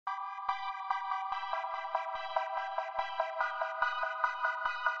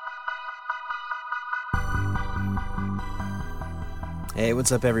Hey,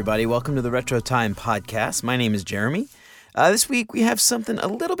 what's up, everybody? Welcome to the Retro Time Podcast. My name is Jeremy. This week we have something a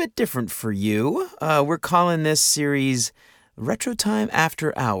little bit different for you. We're calling this series Retro Time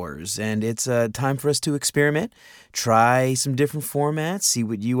After Hours, and it's time for us to experiment, try some different formats, see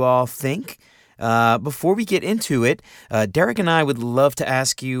what you all think. Before we get into it, Derek and I would love to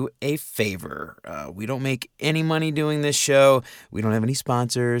ask you a favor. We don't make any money doing this show. We don't have any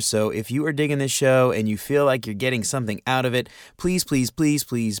sponsors. So if you are digging this show and you feel like you're getting something out of it, please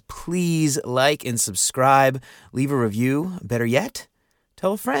like and subscribe. Leave a review. Better yet,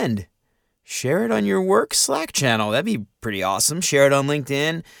 tell a friend. Share it on your work Slack channel. That'd be pretty awesome. Share it on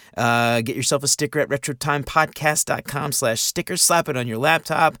LinkedIn. Get yourself a sticker at retrotimepodcast.com/sticker. Slap it on your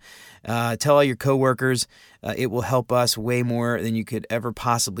laptop. Tell all your coworkers. It will help us way more than you could ever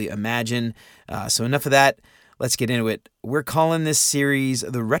possibly imagine. So enough of that. Let's get into it. We're calling this series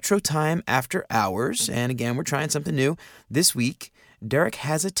the Retro Time After Hours. And again, we're trying something new. This week, Derek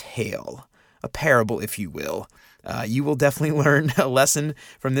has a tale, a parable, if you will. You will definitely learn a lesson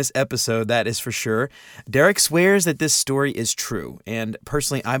from this episode, that is for sure. Derek swears that this story is true, and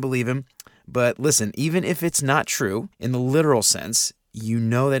personally, I believe him. But listen, even if it's not true, in the literal sense, you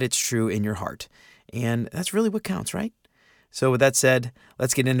know that it's true in your heart. And that's really what counts, right? So with that said,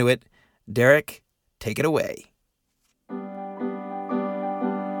 let's get into it. Derek, take it away.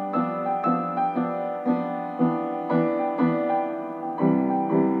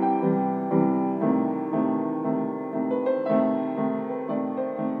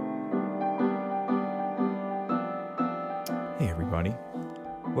 Hey everybody,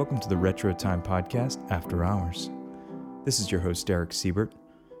 welcome to the Retro Time Podcast After Hours. This is your host Derek Siebert.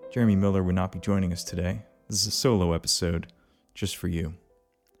 Jeremy Miller will not be joining us today. This is a solo episode just for you.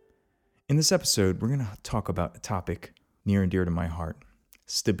 In this episode, we're going to talk about a topic near and dear to my heart,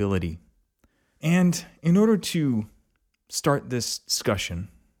 stability. And in order to start this discussion,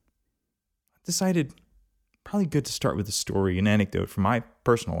 I decided probably good to start with a story, an anecdote from my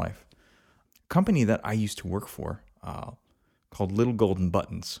personal life. A company that I used to work for, called Little Golden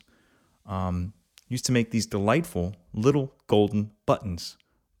Buttons. Used to make these delightful little golden buttons.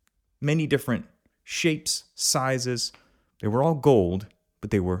 Many different shapes, sizes. They were all gold,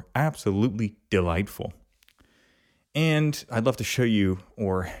 but they were absolutely delightful. And I'd love to show you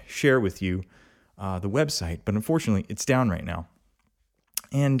or share with you the website, but unfortunately it's down right now.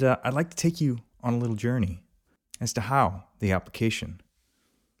 And I'd like to take you on a little journey as to how the application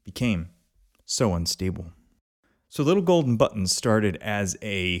became so unstable. So Little Golden Buttons started as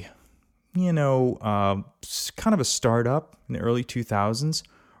a, kind of a startup in the early 2000s,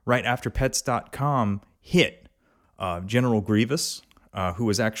 right after Pets.com hit. General Grievous, who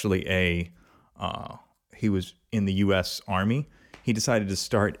was actually he was in the U.S. Army, he decided to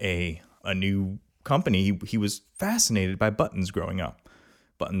start a new company. He was fascinated by buttons growing up.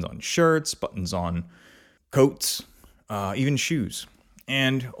 Buttons on shirts, buttons on coats, even shoes.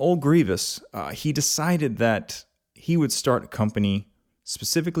 And old Grievous, he decided that he would start a company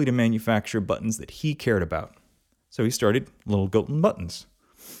specifically to manufacture buttons that he cared about. So he started Little Golden Buttons,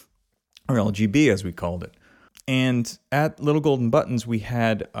 or LGB as we called it. And at Little Golden Buttons, we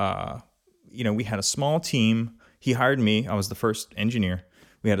had, we had a small team. He hired me. I was the first engineer.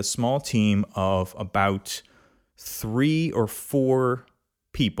 We had a small team of about 3 or 4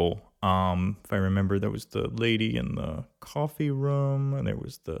 people. If I remember, there was the lady in the coffee room, and there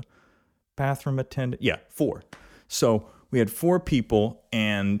was the bathroom attendant. Yeah, 4. So we had 4 people,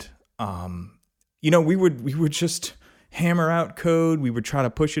 and we would just hammer out code. We would try to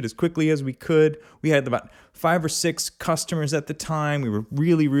push it as quickly as we could. We had about 5 or 6 customers at the time. We were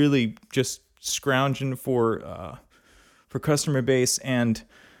really, really just scrounging for customer base, and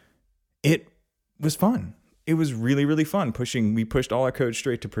it was fun. It was really, really fun. We pushed all our code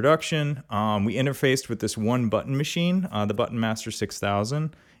straight to production. We interfaced with this one button machine, the Button Master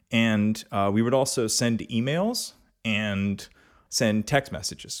 6000, and we would also send emails and send text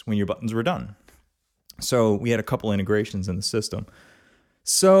messages when your buttons were done. So we had a couple integrations in the system.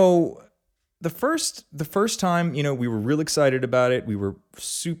 So the first time, we were real excited about it. We were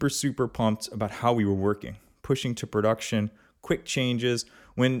super, super pumped about how we were working, pushing to production, quick changes.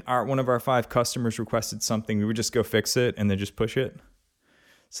 When one of our 5 customers requested something, we would just go fix it and then just push it.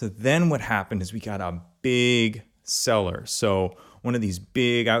 So then what happened is we got a big seller. So one of these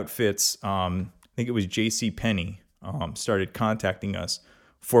big outfits, I think it was JCPenney, started contacting us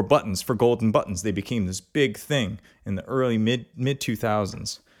for buttons, for golden buttons. They became this big thing in the early mid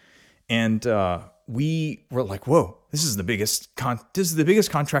 2000s. And we were like, whoa, this is the biggest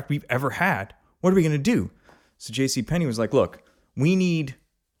contract we've ever had. What are we going to do? So JCPenney was like, look, we need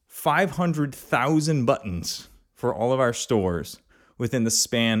 500,000 buttons for all of our stores. within the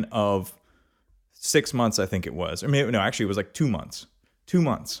span of 6 months, I think it was. Or maybe, no, actually it was like 2 months. 2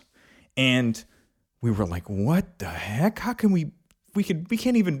 months. And we were like, what the heck? How can we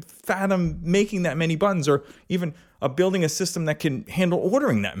can't even fathom making that many buttons, or even building a system that can handle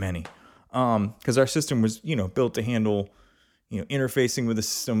ordering that many. Because our system was, built to handle, interfacing with the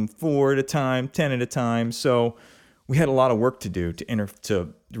system 4 at a time, 10 at a time. So we had a lot of work to do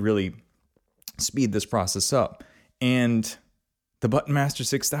to really speed this process up. And the Button Master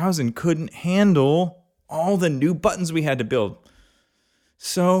 6000 couldn't handle all the new buttons we had to build.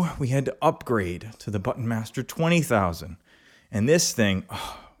 So we had to upgrade to the Button Master 20,000. And this thing,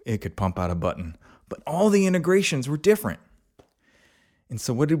 it could pump out a button. But all the integrations were different. And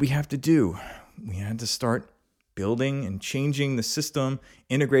so what did we have to do? We had to start building and changing the system,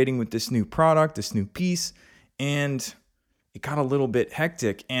 integrating with this new product, this new piece. And it got a little bit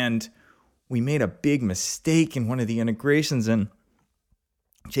hectic. And we made a big mistake in one of the integrations. And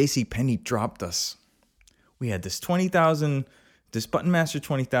JCPenney dropped us. We had this 20,000, this Button Master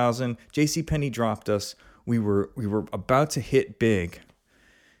 20,000. JCPenney dropped us. We were about to hit big.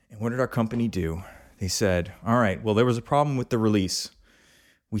 And what did our company do? They said, all right, well, there was a problem with the release.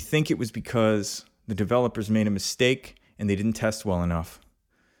 We think it was because the developers made a mistake and they didn't test well enough.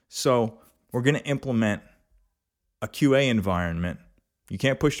 So we're going to implement a QA environment. You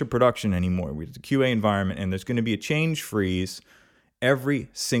can't push to production anymore. It's a QA environment, and there's going to be a change freeze every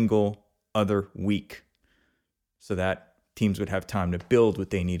single other week so that teams would have time to build what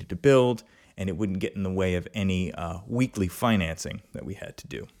they needed to build, and it wouldn't get in the way of any weekly financing that we had to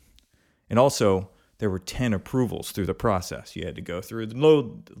do. And also, there were 10 approvals through the process. You had to go through the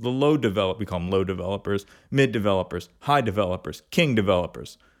low develop. We call them low developers, mid developers, high developers, king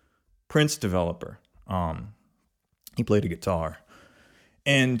developers, prince developer. He played a guitar.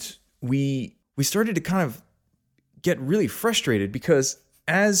 And we started to kind of get really frustrated because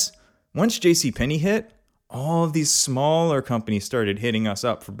once JCPenney hit, all of these smaller companies started hitting us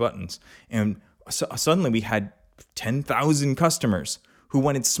up for buttons. And so suddenly we had 10,000 customers who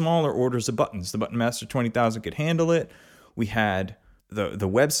wanted smaller orders of buttons. The Button Master 20,000 could handle it. We had the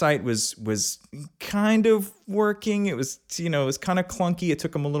website was kind of working. It was, it was kind of clunky. It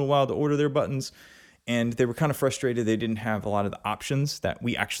took them a little while to order their buttons. And they were kind of frustrated they didn't have a lot of the options that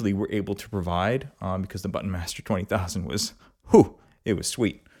we actually were able to provide because the Button Master 20,000 was, it was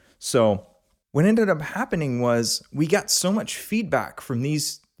sweet. So what ended up happening was we got so much feedback from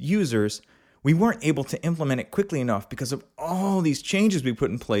these users, we weren't able to implement it quickly enough because of all these changes we put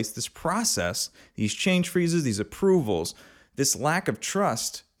in place, this process, these change freezes, these approvals, this lack of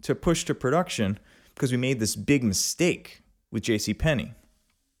trust to push to production because we made this big mistake with JCPenney.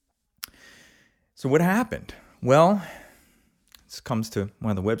 So what happened? Well, this comes to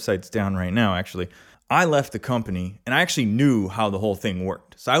why the website's down right now, actually. I left the company, and I actually knew how the whole thing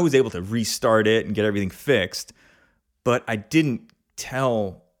worked. So I was able to restart it and get everything fixed, but I didn't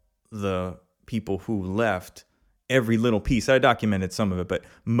tell the people who left every little piece. I documented some of it, but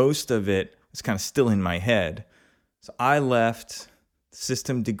most of it was kind of still in my head. So I left, the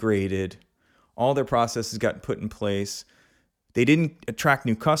system degraded, all their processes got put in place. They didn't attract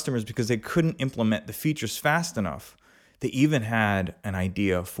new customers because they couldn't implement the features fast enough. They even had an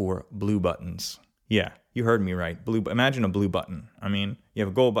idea for blue buttons. Yeah, you heard me right. Imagine a blue button. I mean, you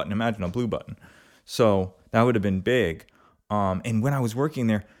have a gold button, imagine a blue button. So that would have been big. And when I was working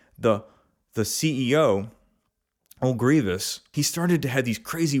there, the CEO, Old Grievous, he started to have these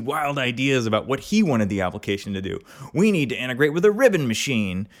crazy wild ideas about what he wanted the application to do. We need to integrate with a ribbon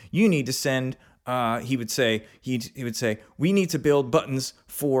machine. You need to send, he would say, we need to build buttons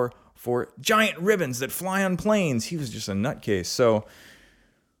for giant ribbons that fly on planes. He was just a nutcase. So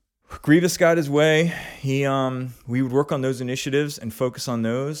Grievous got his way. We would work on those initiatives and focus on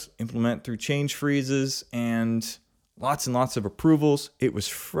those, implement through change freezes and lots of approvals. It was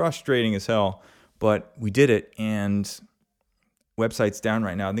frustrating as hell, but we did it, and website's down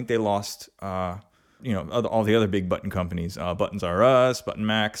right now. I think they lost, all the other big button companies, Buttons R Us, Button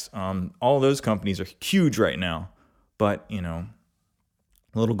Max, all those companies are huge right now, but,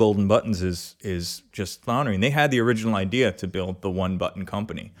 Little Golden Buttons is just floundering. They had the original idea to build the one button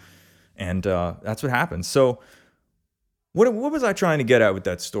company. And that's what happened. So what was I trying to get at with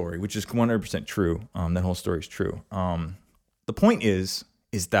that story, which is 100% true. That whole story is true. The point is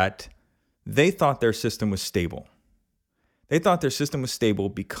that they thought their system was stable. They thought their system was stable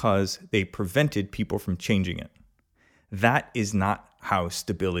because they prevented people from changing it. That is not how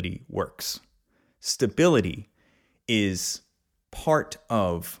stability works. Stability is part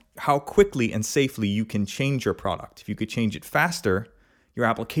of how quickly and safely you can change your product. If you could change it faster, your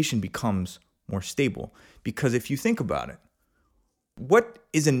application becomes more stable. Because if you think about it, what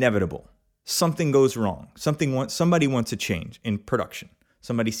is inevitable? Something goes wrong. Somebody wants a change in production.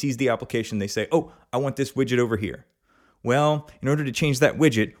 Somebody sees the application. They say, oh, I want this widget over here. Well, in order to change that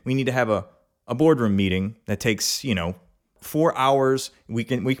widget, we need to have a boardroom meeting that takes, 4 hours. We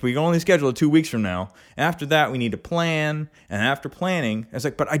can only schedule it 2 weeks from now. After that, we need to plan. And after planning, it's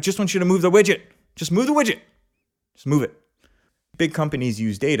like, but I just want you to move the widget. Just move the widget. Just move it. Big companies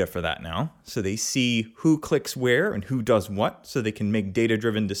use data for that now. So they see who clicks where and who does what, so they can make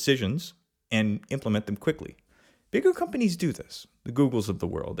data-driven decisions and implement them quickly. Bigger companies do this. The Googles of the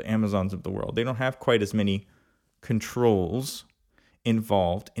world, the Amazons of the world, they don't have quite as many controls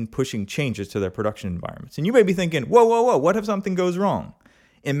involved in pushing changes to their production environments. And you may be thinking, whoa, what if something goes wrong?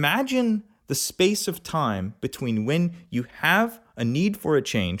 Imagine the space of time between when you have a need for a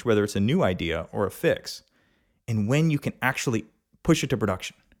change, whether it's a new idea or a fix, and when you can actually push it to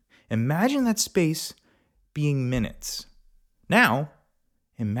production. Imagine that space being minutes. Now,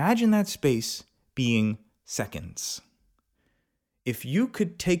 imagine that space being seconds. If you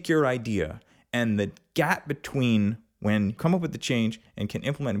could take your idea and the gap between when you come up with the change and can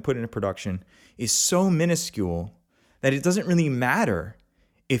implement and put it into production is so minuscule that it doesn't really matter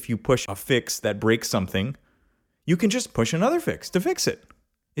if you push a fix that breaks something. You can just push another fix to fix it.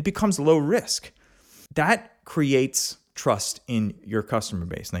 It becomes low risk. That creates trust in your customer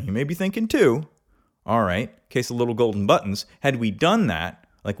base. Now, you may be thinking too, all right, case of little golden buttons, had we done that,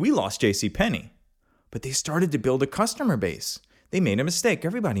 like we lost JCPenney, but they started to build a customer base. They made a mistake.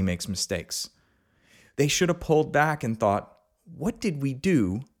 Everybody makes mistakes. They should have pulled back and thought, what did we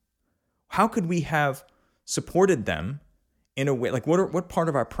do? How could we have supported them in a way? Like, what part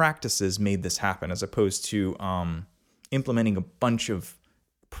of our practices made this happen, as opposed to implementing a bunch of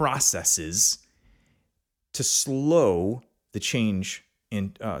processes to slow the change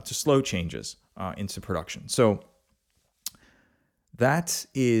to slow changes into production. So that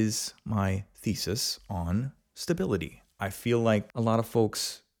is my thesis on stability. I feel like a lot of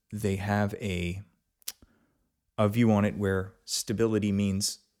folks, they have a view on it where stability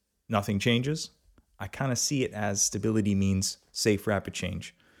means nothing changes. I kind of see it as stability means safe, rapid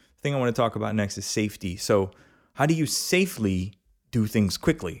change. The thing I want to talk about next is safety. So how do you safely do things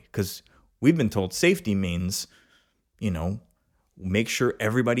quickly? Because we've been told safety means, make sure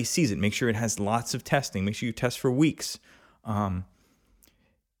everybody sees it. Make sure it has lots of testing. Make sure you test for weeks.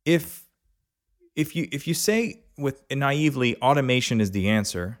 If you say with naively automation is the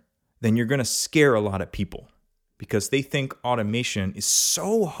answer, then you're going to scare a lot of people because they think automation is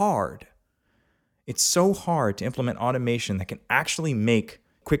so hard. It's so hard to implement automation that can actually make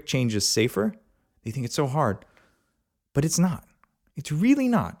quick changes safer. They think it's so hard, but it's not. It's really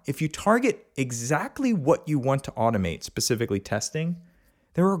not. If you target exactly what you want to automate, specifically testing,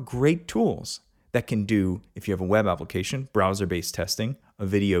 there are great tools that can do, if you have a web application, browser-based testing, a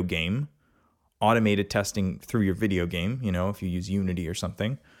video game, automated testing through your video game, if you use Unity or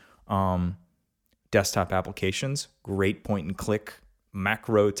something, desktop applications, great point-and-click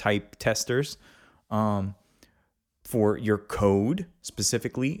macro-type testers. For your code,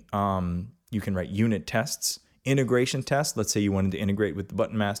 specifically, you can write unit tests, integration tests. Let's say you wanted to integrate with the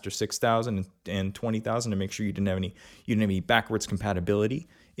Button Master 6000 and 20,000 to make sure you didn't have any backwards compatibility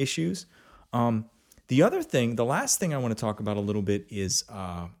issues. The last thing I want to talk about a little bit is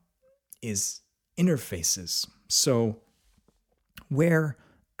interfaces. So where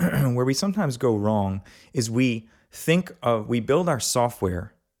we sometimes go wrong is we build our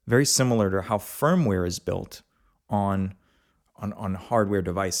software very similar to how firmware is built on hardware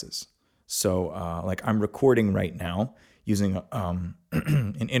devices. So like I'm recording right now using an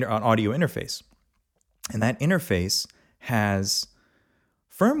audio interface. And that interface has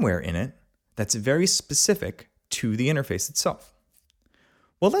firmware in it that's very specific to the interface itself.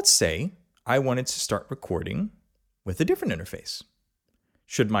 Well, let's say I wanted to start recording with a different interface.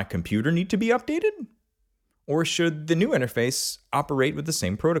 Should my computer need to be updated? Or should the new interface operate with the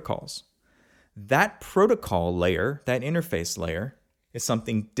same protocols? That protocol layer, that interface layer, is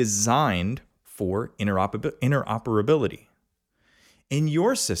something designed for interoperability. In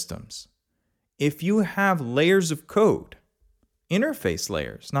your systems, if you have layers of code, interface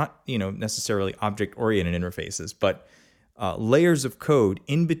layers, not necessarily object-oriented interfaces, but layers of code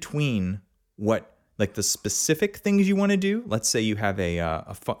in between like the specific things you want to do. Let's say you have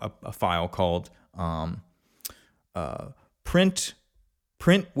a file called print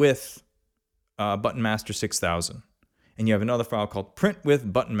with Button Master 6000, and you have another file called print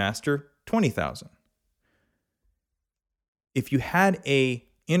with Button Master 20,000. If you had a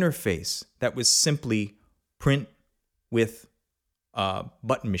interface that was simply print with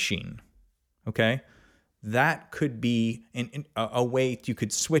button machine, okay, that could be a way you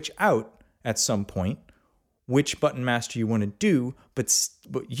could switch out at some point which button master you want to do, but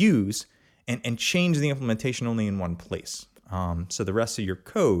use and change the implementation only in one place. So the rest of your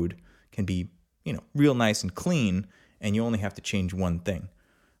code can be, real nice and clean, and you only have to change one thing.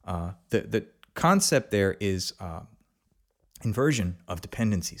 The concept there is inversion of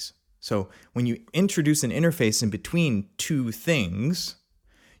dependencies. So when you introduce an interface in between two things,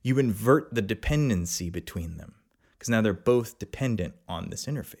 you invert the dependency between them, because now they're both dependent on this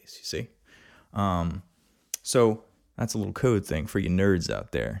interface, you see? So that's a little code thing for you nerds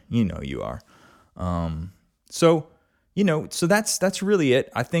out there. You know you are. So that's really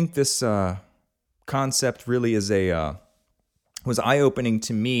it. I think this concept really is was eye-opening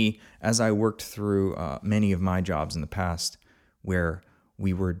to me as I worked through many of my jobs in the past, where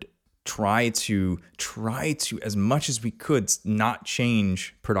we would try to as much as we could not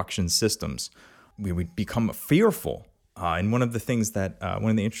change production systems. We would become fearful. And one of the things that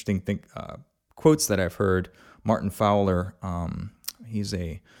one of the interesting quotes that I've heard, Martin Fowler, he's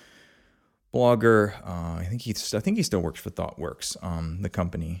a blogger. I think he still works for ThoughtWorks, the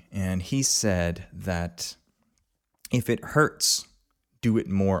company, and he said that if it hurts, do it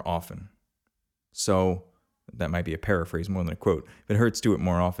more often. So that might be a paraphrase more than a quote. If it hurts, do it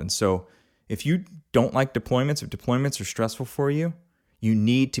more often. So if you don't like deployments, if deployments are stressful for you, you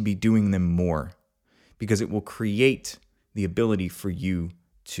need to be doing them more, because it will create the ability for you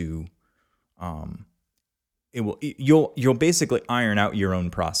to, you'll basically iron out your own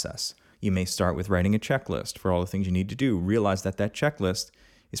process. You may start with writing a checklist for all the things you need to do. Realize that checklist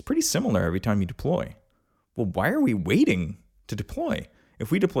is pretty similar every time you deploy. Well, why are we waiting to deploy? If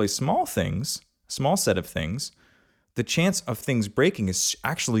we deploy small set of things, the chance of things breaking is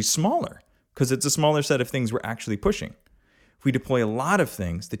actually smaller, because it's a smaller set of things we're actually pushing. If we deploy a lot of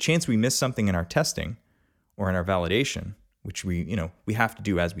things, the chance we miss something in our testing or in our validation, which we have to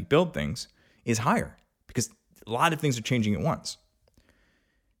do as we build things, is higher, because a lot of things are changing at once.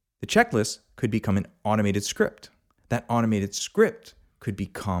 The checklist could become an automated script. That automated script could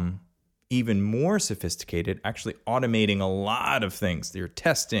become even more sophisticated, actually automating a lot of things, your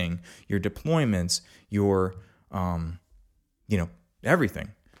testing, your deployments, your,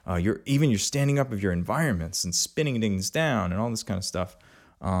 everything. Your standing up of your environments and spinning things down and all this kind of stuff.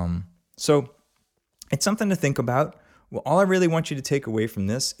 So it's something to think about. Well, all I really want you to take away from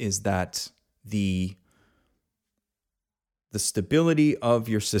this is that the stability of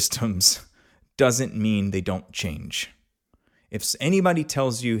your systems doesn't mean they don't change. If anybody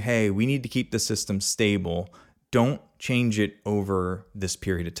tells you, hey, we need to keep the system stable, don't change it over this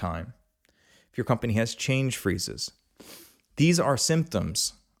period of time. If your company has change freezes, these are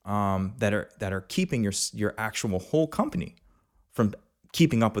symptoms that are keeping your actual whole company from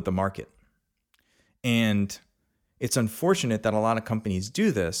keeping up with the market. And it's unfortunate that a lot of companies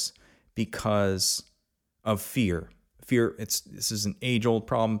do this because of fear. This is an age-old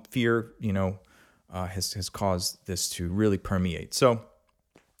problem. Fear, has caused this to really permeate. So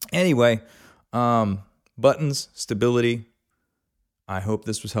anyway, buttons, stability. I hope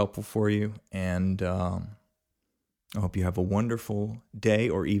this was helpful for you, and I hope you have a wonderful day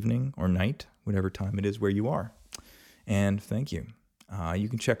or evening or night, whatever time it is where you are. And thank you. You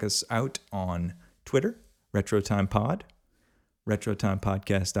can check us out on Twitter, RetroTimePod,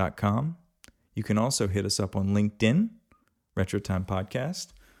 RetroTimePodcast.com. You can also hit us up on LinkedIn, RetroTime Podcast,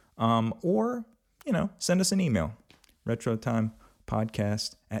 or send us an email,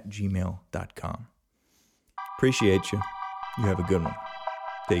 retrotimepodcast@gmail.com. Appreciate you. You have a good one.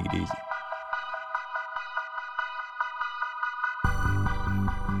 Take it easy.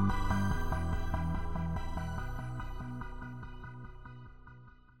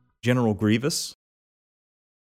 General Grievous